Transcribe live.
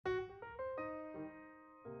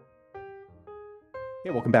Hey,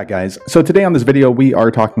 welcome back, guys. So today on this video, we are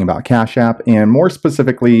talking about Cash App, and more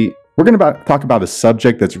specifically, we're going to talk about a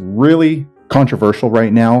subject that's really controversial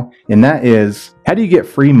right now, and that is, how do you get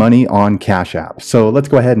free money on Cash App? So let's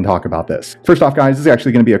go ahead and talk about this. First off, guys, this is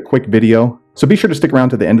actually going to be a quick video, so be sure to stick around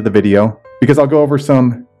to the end of the video, because I'll go over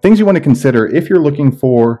some things you want to consider if you're looking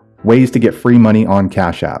for ways to get free money on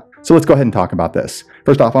Cash App. So let's go ahead and talk about this.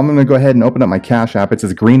 First off, I'm going to go ahead and open up my Cash App. It's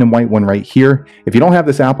this green and white one right here. If you don't have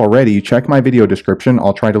this app already, check my video description.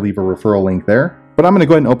 I'll try to leave a referral link there. But I'm going to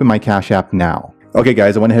go ahead and open my Cash App now. Okay,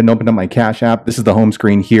 guys, I went ahead and opened up my Cash App. This is the home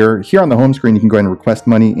screen here. Here on the home screen, you can go ahead and request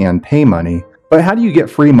money and pay money. But how do you get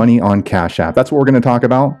free money on Cash App? That's what we're going to talk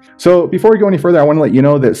about. So before we go any further, I want to let you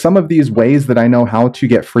know that some of these ways that I know how to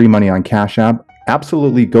get free money on Cash App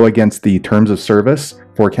absolutely go against the terms of service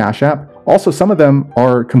for Cash App. Also, some of them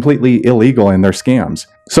are completely illegal and they're scams.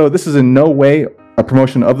 So this is in no way a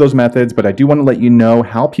promotion of those methods, but I do want to let you know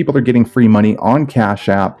how people are getting free money on Cash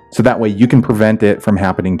App, so that way you can prevent it from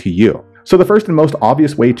happening to you. So the first and most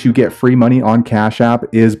obvious way to get free money on Cash App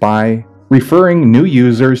is by referring new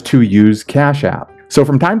users to use Cash App. So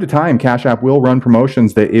from time to time, Cash App will run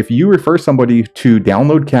promotions that if you refer somebody to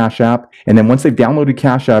download Cash App, and then once they've downloaded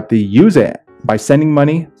Cash App, they use it by sending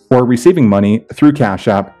money or receiving money through Cash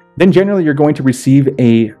App, then generally you're going to receive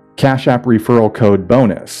a Cash App referral code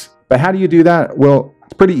bonus. But how do you do that? Well,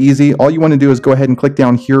 it's pretty easy. All you want to do is go ahead and click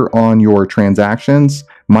down here on your transactions.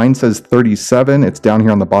 Mine says 37. It's down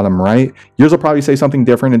here on the bottom right. Yours will probably say something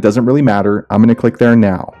different. It doesn't really matter. I'm going to click there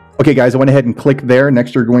now. Okay, guys, I went ahead and click there.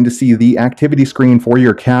 Next, you're going to see the activity screen for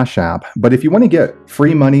your Cash App. But if you want to get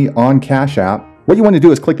free money on Cash App, what you want to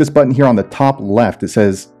do is click this button here on the top left. It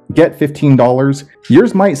says get $15.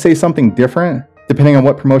 Yours might say something different depending on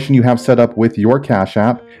what promotion you have set up with your Cash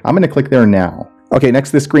App. I'm going to click there now. Okay,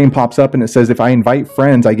 next this screen pops up and it says if I invite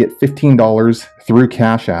friends, I get $15 through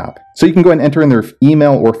Cash App. So you can go ahead and enter in their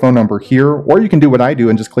email or phone number here, or you can do what I do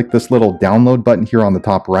and just click this little download button here on the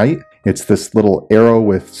top right. It's this little arrow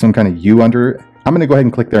with some kind of U under it. I'm going to go ahead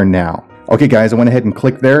and click there now. Okay, guys, I went ahead and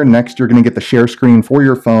clicked there. Next, you're going to get the share screen for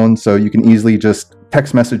your phone, so you can easily just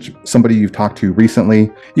text message somebody you've talked to recently.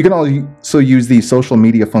 You can also use the social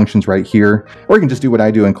media functions right here, or you can just do what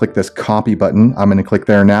I do and click this copy button. I'm going to click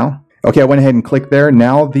there now. Okay, I went ahead and clicked there.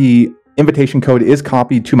 Now the invitation code is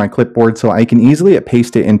copied to my clipboard, so I can easily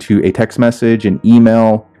paste it into a text message, an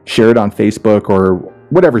email, share it on Facebook, or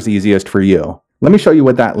whatever's easiest for you. Let me show you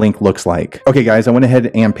what that link looks like. Okay, guys, I went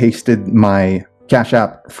ahead and pasted my Cash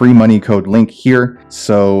App free money code link here.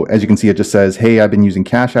 So as you can see, it just says, hey, I've been using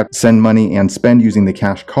Cash App to send money and spend using the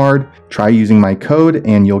Cash card. Try using my code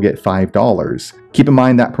and you'll get $5. Keep in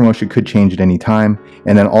mind that promotion could change at any time.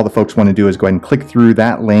 And then all the folks want to do is go ahead and click through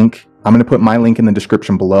that link. I'm going to put my link in the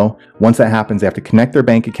description below. Once that happens, they have to connect their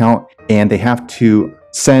bank account and they have to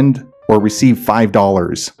send or receive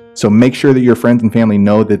 $5. So make sure that your friends and family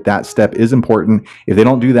know that that step is important. If they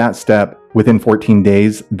don't do that step within 14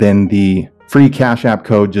 days, then the free Cash App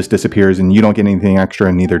code just disappears and you don't get anything extra,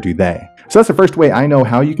 and neither do they. So that's the first way I know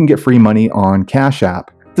how you can get free money on Cash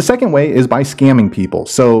App. The second way is by scamming people.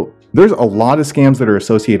 So there's a lot of scams that are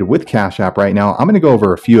associated with Cash App right now. I'm going to go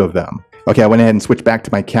over a few of them. Okay, I went ahead and switched back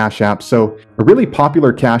to my Cash App. So a really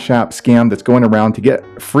popular Cash App scam that's going around to get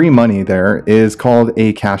free money there is called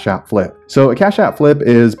a Cash App flip. So a Cash App flip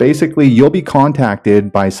is basically you'll be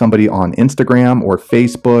contacted by somebody on Instagram or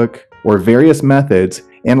Facebook or various methods.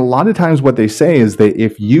 And a lot of times what they say is that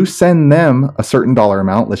if you send them a certain dollar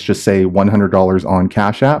amount, let's just say $100 on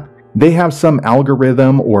Cash App, they have some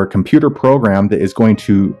algorithm or computer program that is going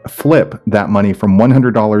to flip that money from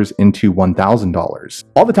 $100 into $1,000.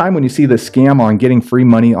 All the time when you see the scam on getting free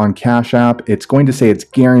money on Cash App, it's going to say it's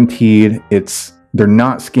guaranteed, they're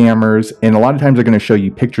not scammers, and a lot of times they're going to show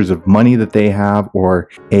you pictures of money that they have or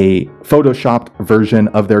a photoshopped version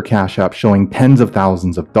of their Cash App showing tens of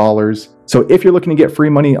thousands of dollars. So if you're looking to get free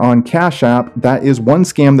money on Cash App, that is one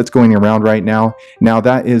scam that's going around right now. Now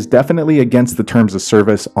that is definitely against the terms of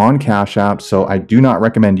service on Cash App, so I do not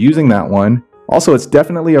recommend using that one. Also, it's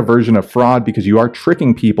definitely a version of fraud because you are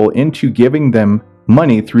tricking people into giving them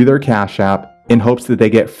money through their Cash App in hopes that they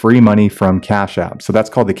get free money from Cash App. So that's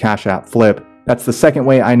called the Cash App flip. That's the second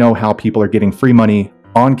way I know how people are getting free money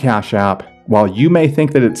on Cash App. While you may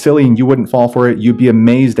think that it's silly and you wouldn't fall for it, you'd be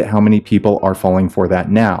amazed at how many people are falling for that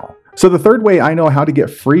now. So the third way I know how to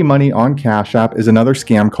get free money on Cash App is another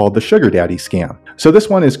scam called the Sugar Daddy scam. So this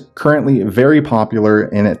one is currently very popular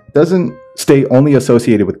and it doesn't stay only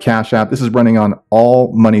associated with Cash App. This is running on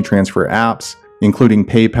all money transfer apps, including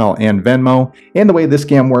PayPal and Venmo. And the way this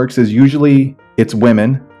scam works is usually it's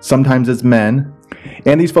women, sometimes it's men.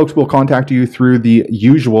 And these folks will contact you through the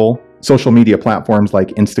usual social media platforms like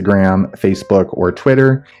Instagram, Facebook, or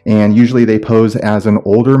Twitter, and usually they pose as an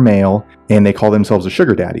older male and they call themselves a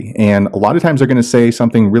sugar daddy. And a lot of times they're going to say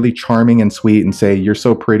something really charming and sweet and say, "You're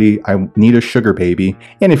so pretty, I need a sugar baby."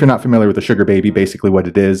 And if you're not familiar with a sugar baby, basically what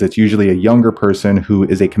it is, it's usually a younger person who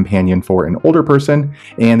is a companion for an older person,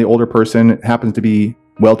 and the older person happens to be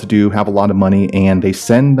well-to-do, have a lot of money, and they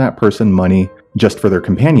send that person money just for their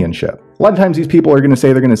companionship. A lot of times these people are going to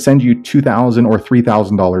say they're going to send you $2,000 or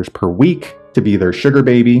 $3,000 per week to be their sugar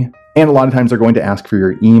baby, and a lot of times they're going to ask for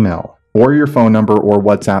your email or your phone number or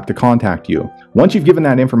WhatsApp to contact you. Once you've given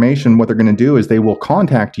that information, what they're going to do is they will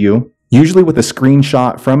contact you, usually with a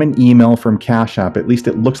screenshot from an email from Cash App. At least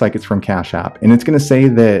it looks like it's from Cash App, and it's going to say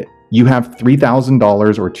that you have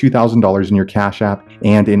 $3,000 or $2,000 in your Cash App,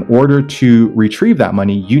 and in order to retrieve that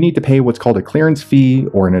money, you need to pay what's called a clearance fee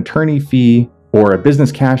or an attorney fee or a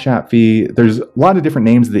business Cash App fee. There's a lot of different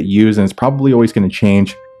names that you use, and it's probably always going to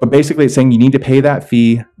change. But basically it's saying you need to pay that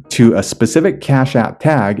fee to a specific Cash App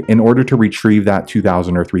tag in order to retrieve that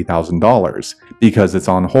 $2,000 or $3,000 because it's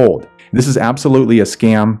on hold. This is absolutely a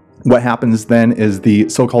scam. What happens then is the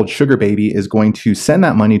so-called sugar baby is going to send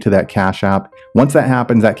that money to that Cash App. Once that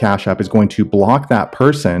happens, that Cash App is going to block that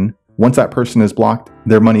person. Once that person is blocked,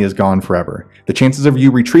 their money is gone forever. The chances of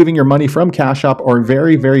you retrieving your money from Cash App are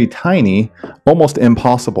very, very tiny, almost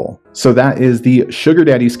impossible. So that is the sugar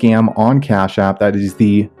daddy scam on Cash App. That is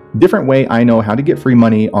the different way I know how to get free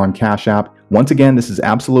money on Cash App. Once again, this is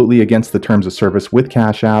absolutely against the terms of service with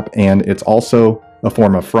Cash App, and it's also a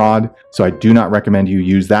form of fraud. So I do not recommend you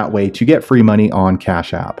use that way to get free money on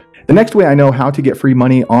Cash App. The next way I know how to get free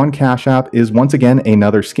money on Cash App is once again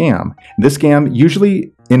another scam. This scam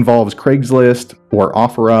usually involves Craigslist or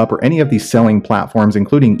OfferUp or any of these selling platforms,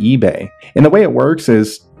 including eBay. And the way it works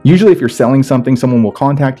is usually if you're selling something, someone will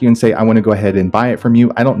contact you and say, "I want to go ahead and buy it from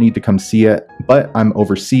you. I don't need to come see it, but I'm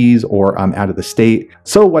overseas or I'm out of the state.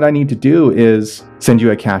 So what I need to do is send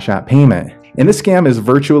you a Cash App payment." And this scam is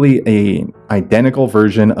virtually an identical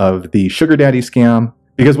version of the sugar daddy scam,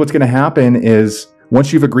 because what's going to happen is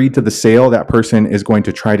once you've agreed to the sale, that person is going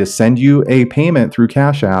to try to send you a payment through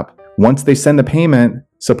Cash App. Once they send the payment,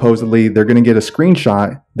 supposedly they're going to get a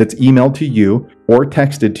screenshot that's emailed to you or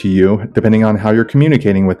texted to you, depending on how you're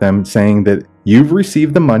communicating with them, saying that you've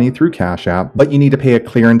received the money through Cash App, but you need to pay a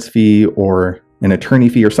clearance fee or an attorney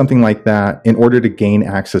fee or something like that in order to gain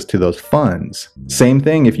access to those funds. Same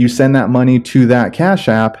thing, if you send that money to that Cash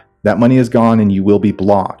App, that money is gone and you will be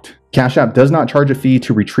blocked. Cash App does not charge a fee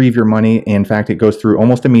to retrieve your money. In fact, it goes through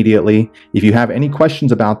almost immediately. If you have any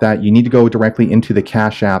questions about that, you need to go directly into the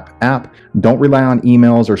Cash App app. Don't rely on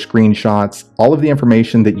emails or screenshots. All of the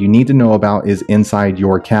information that you need to know about is inside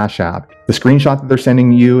your Cash App. The screenshot that they're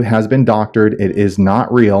sending you has been doctored. It is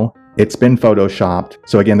not real. It's been photoshopped.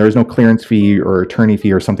 So again, there is no clearance fee or attorney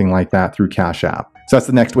fee or something like that through Cash App. So that's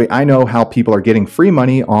the next way I know how people are getting free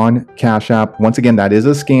money on Cash App. Once again, that is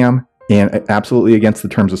a scam and absolutely against the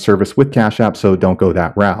terms of service with Cash App, so don't go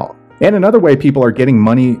that route. And another way people are getting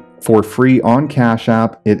money for free on Cash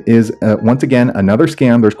App, it is once again another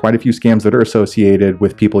scam. There's quite a few scams that are associated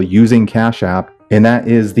with people using Cash App, and that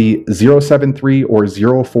is the 073 or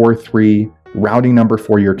 043 routing number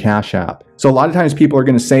for your Cash App. So a lot of times people are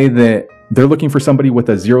going to say that they're looking for somebody with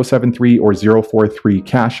a 073 or 043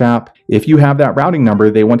 Cash App. If you have that routing number,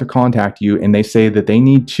 they want to contact you and they say that they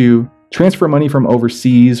need to transfer money from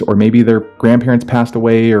overseas, or maybe their grandparents passed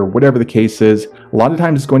away, or whatever the case is. A lot of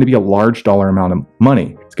times it's going to be a large dollar amount of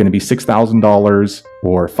money. It's going to be $6,000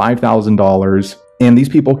 or $5,000. And these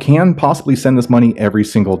people can possibly send this money every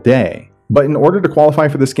single day. But in order to qualify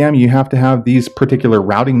for the scam, you have to have these particular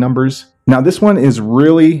routing numbers. Now, this one is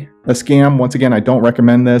really a scam. Once again, I don't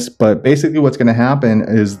recommend this, but basically what's going to happen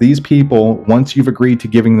is these people, once you've agreed to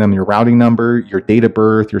giving them your routing number, your date of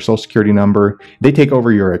birth, your social security number, they take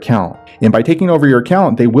over your account. And by taking over your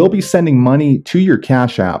account, they will be sending money to your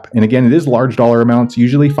Cash App. And again, it is large dollar amounts,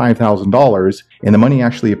 usually $5,000, and the money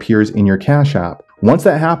actually appears in your Cash App. Once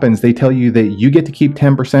that happens, they tell you that you get to keep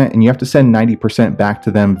 10% and you have to send 90% back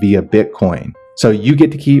to them via Bitcoin. So you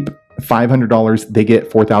get to keep $500, they get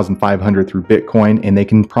 $4,500 through Bitcoin, and they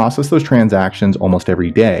can process those transactions almost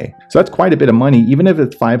every day. So that's quite a bit of money. Even if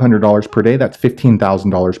it's $500 per day, that's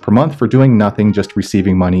 $15,000 per month for doing nothing, just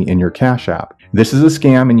receiving money in your Cash App. This is a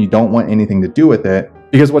scam and you don't want anything to do with it,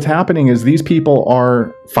 because what's happening is these people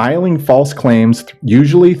are filing false claims,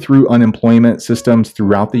 usually through unemployment systems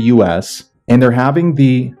throughout the US, and they're having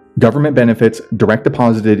the government benefits direct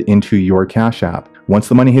deposited into your Cash App. Once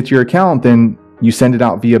the money hits your account, then you send it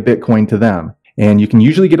out via Bitcoin to them. And you can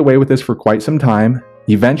usually get away with this for quite some time.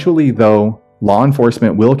 Eventually, though, law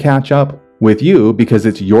enforcement will catch up with you because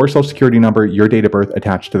it's your social security number, your date of birth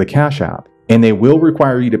attached to the Cash App. And they will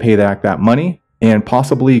require you to pay back that money and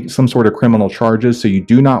possibly some sort of criminal charges. So you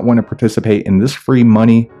do not want to participate in this free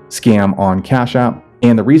money scam on Cash App.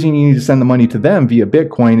 And the reason you need to send the money to them via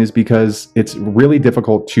Bitcoin is because it's really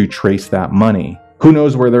difficult to trace that money. Who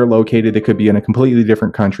knows where they're located? It could be in a completely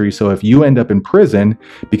different country. So if you end up in prison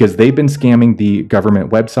because they've been scamming the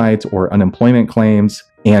government websites or unemployment claims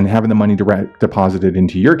and having the money direct deposited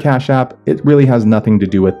into your Cash App, it really has nothing to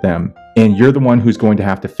do with them. And you're the one who's going to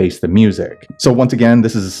have to face the music. So once again,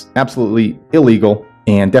 this is absolutely illegal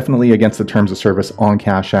and definitely against the terms of service on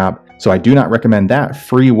Cash App. So I do not recommend that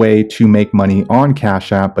free way to make money on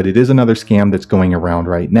Cash App, but it is another scam that's going around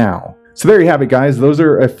right now. So there you have it, guys. Those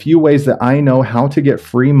are a few ways that I know how to get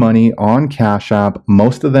free money on Cash App.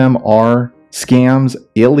 Most of them are scams,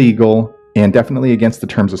 illegal, and definitely against the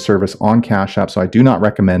terms of service on Cash App, so I do not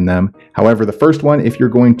recommend them. However, the first one, if you're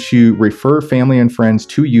going to refer family and friends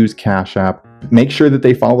to use Cash App, make sure that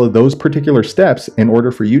they follow those particular steps in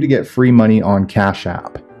order for you to get free money on Cash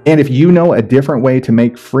App. And if you know a different way to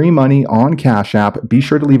make free money on Cash App, be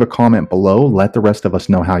sure to leave a comment below. Let the rest of us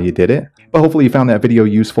know how you did it. But hopefully you found that video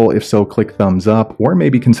useful. If so, click thumbs up or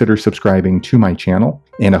maybe consider subscribing to my channel.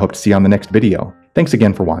 And I hope to see you on the next video. Thanks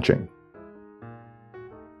again for watching.